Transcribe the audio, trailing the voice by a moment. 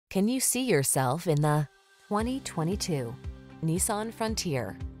Can you see yourself in the 2022 Nissan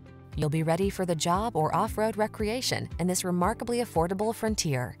Frontier? You'll be ready for the job or off-road recreation in this remarkably affordable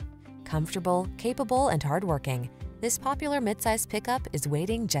Frontier. Comfortable, capable, and hardworking, this popular midsize pickup is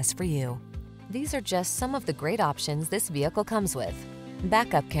waiting just for you. These are just some of the great options this vehicle comes with: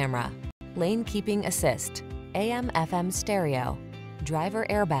 backup camera, lane keeping assist, AM/FM stereo, driver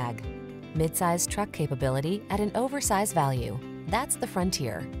airbag, midsize truck capability at an oversized value. That's the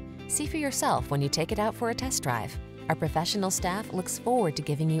Frontier. See for yourself when you take it out for a test drive. Our professional staff looks forward to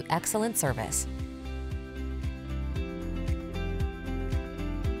giving you excellent service.